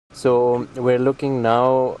So we're looking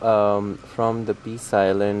now from the Peace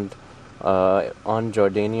Island on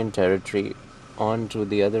Jordanian territory onto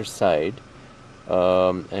the other side.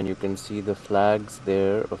 And you can see the flags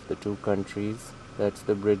there of the two countries. That's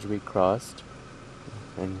the bridge we crossed.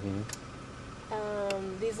 And here.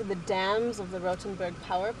 These are the dams of the Rotenburg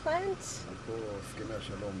power plant.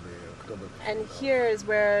 And here is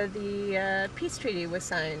where the peace treaty was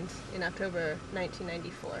signed in October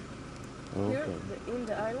 1994. Okay. Here, in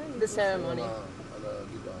the island? The ceremony.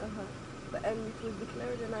 And it was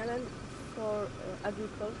declared an island for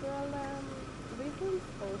agricultural reasons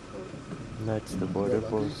or for... That's the border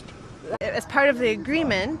post. As part of the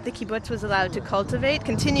agreement, the kibbutz was allowed to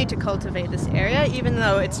continue to cultivate this area, even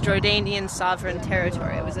though it's Jordanian sovereign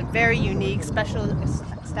territory. It was a very unique, special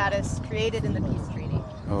status created in the peace treaty.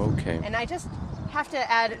 Okay. And I just have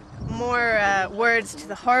to add more words to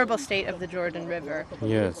the horrible state of the Jordan River.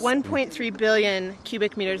 Yes. 1.3 billion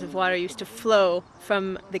cubic meters of water used to flow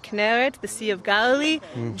from the Kinneret, the Sea of Galilee,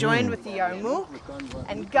 joined with the Yarmouk,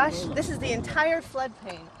 and gush. This is the entire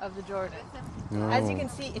floodplain of the Jordan. As you can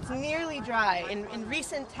see, it's nearly dry. In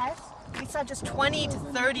recent tests, we saw just 20 to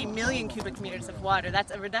 30 million cubic meters of water.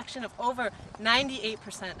 That's a reduction of over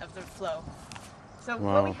 98% of the flow. So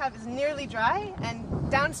what we have is nearly dry, and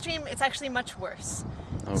downstream it's actually much worse.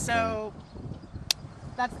 Okay. So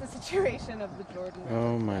that's the situation of the Jordan River.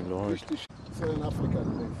 Oh my Lord.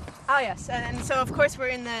 Oh yes, and so of course we're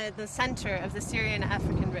in the center of the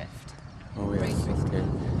Syrian-African Rift. Oh yes, okay.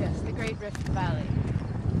 Yes, the Great Rift Valley.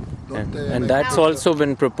 And that's also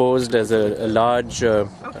been proposed as a large a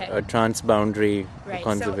transboundary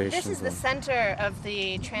conservation So this is the center of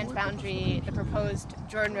the transboundary, the proposed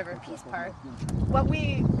Jordan River Peace Park. What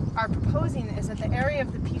we are proposing is that the area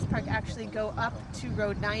of the Peace Park actually go up to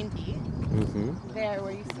Road 90, there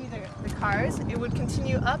where you see the cars. It would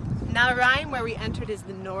continue up. Naharaim, where we entered, is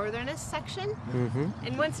the northernest section.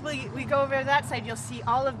 And once we go over to that side, you'll see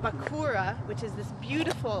all of Bakura, which is this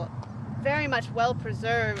beautiful, very much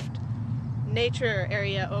well-preserved nature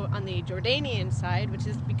area on the Jordanian side, which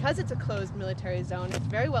is, because it's a closed military zone, it's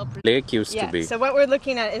very well preserved. Lake used to be. So what we're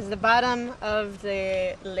looking at is the bottom of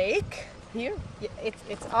the lake. Here?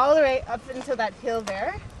 It's all the way up until that hill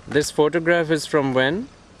there. This photograph is from when?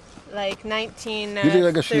 Like 1930.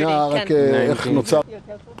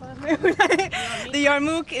 The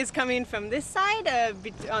Yarmouk is coming from this side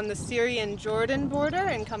on the Syrian-Jordan border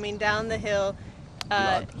and coming down the hill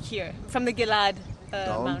here, from the Gilad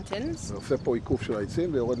mountains.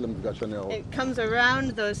 It comes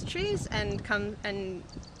around those trees and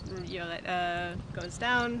goes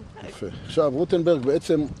down. רוטנברג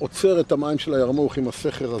בעצם עוצר את המים של הירמוך עם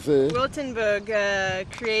הסכר הזה. Rotenburg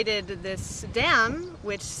created this dam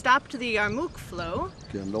which stopped the Yarmouk flow.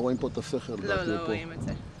 כן, לא רואים פה את הסכר. לא רואים את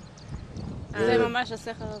זה. זה ממש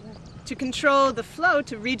הסכר הזה. To control the flow,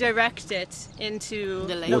 to redirect it into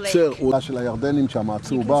the lake. יוצר אולה של הירדנים שם,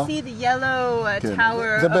 הצהובה. You can see the yellow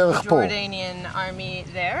tower of the Jordanian army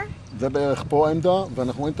there. זה בערך פה העמדה,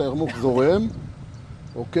 ואנחנו רואים את הירמוך זורם,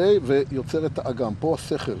 אוקיי, ויוצר את האגם. פה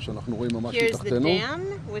הסכר שאנחנו רואים ממש מתחתנו. Here's the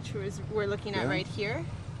dam, which we're looking at right here.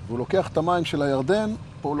 והוא לוקח את המים של הירדן,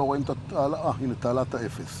 פה לא רואים את התעלה, הנה תעלת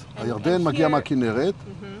האפס. הירדן מגיע מהכנרת,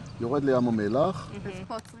 יורד לים המלח,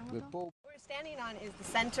 ופה... Standing on is the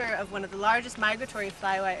center of one of the largest migratory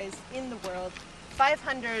flyways in the world.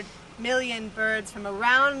 500 million birds from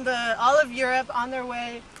around all of Europe on their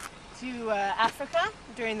way to Africa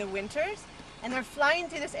during the winters. And they're flying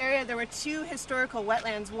through this area. There were two historical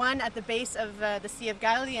wetlands, one at the base of the Sea of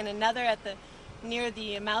Galilee and another near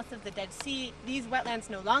the mouth of the Dead Sea. These wetlands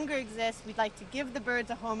no longer exist. We'd like to give the birds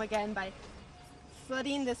a home again by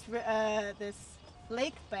flooding this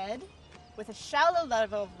lake bed with a shallow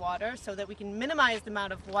level of water so that we can minimize the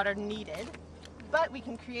amount of water needed, but we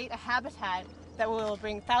can create a habitat that will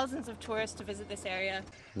bring thousands of tourists to visit this area.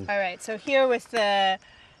 All right, so here with the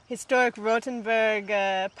historic Rotenburg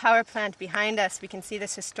power plant behind us, we can see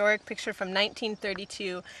this historic picture from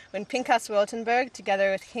 1932 when Pinchas Rotenburg,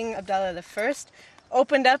 together with King Abdullah I,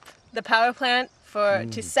 opened up the power plant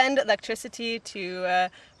to send electricity to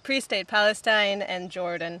pre-state Palestine and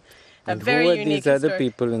Jordan. And who are these other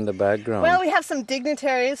people in the background? Well, we have some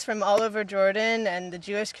dignitaries from all over Jordan and the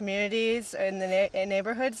Jewish communities in the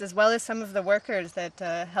neighborhoods, as well as some of the workers that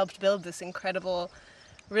helped build this incredible,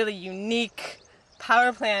 really unique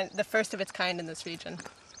power plant, the first of its kind in this region.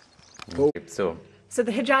 So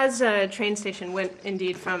the Hijaz train station went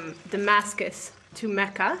indeed from Damascus to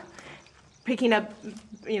Mecca, picking up,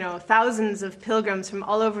 thousands of pilgrims from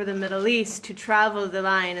all over the Middle East to travel the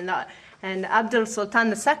line. And Abdul Sultan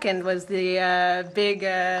II was the big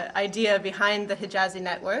idea behind the Hijazi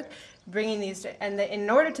network. bringing these, in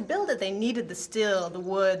order to build it, they needed the steel, the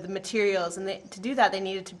wood, the materials, and to do that, they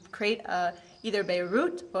needed to create either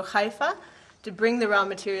Beirut or Haifa to bring the raw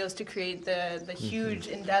materials to create the huge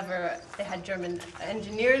endeavor. They had German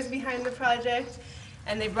engineers behind the project,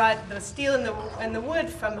 and they brought the steel and the wood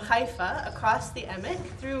from Haifa across the Emek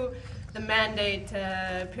through the Mandate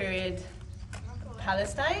period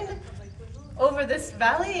Palestine, over this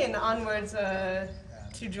valley and onwards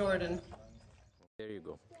to Jordan. There you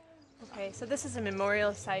go. Okay, so this is a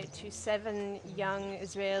memorial site to 7 young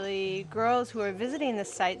Israeli girls who were visiting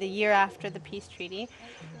this site the year after the peace treaty,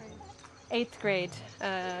 8th grade.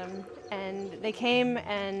 And they came,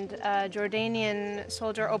 and a Jordanian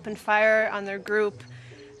soldier opened fire on their group,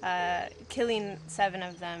 killing 7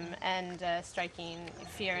 of them and striking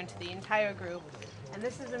fear into the entire group. And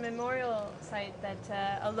this is a memorial site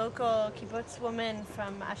that a local kibbutz woman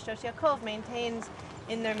from Ashdod Yaakov maintains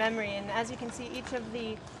in their memory. And as you can see, each of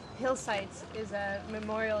the hill sites is a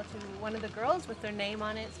memorial to one of the girls with their name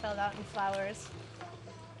on it, spelled out in flowers.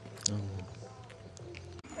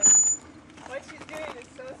 What she's doing is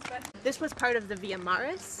so special. This was part of the Via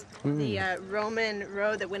Maris, the Roman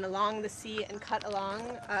road that went along the sea and cut along.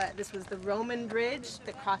 This was the Roman bridge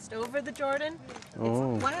that crossed over the Jordan.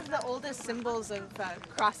 It's one of the oldest symbols of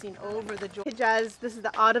crossing over the Jordan. Hijaz, this is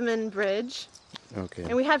the Ottoman bridge. Okay.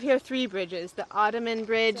 And we have here 3 bridges. The Ottoman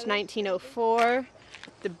bridge, 1904.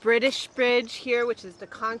 The British bridge here, which is the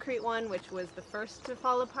concrete one, which was the first to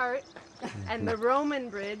fall apart. And the Roman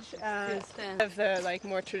bridge, of the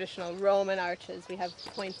more traditional Roman arches. We have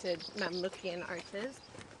pointed Mamlukian arches.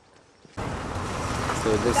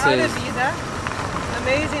 So this Without a is visa,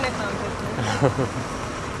 amazing accomplishment.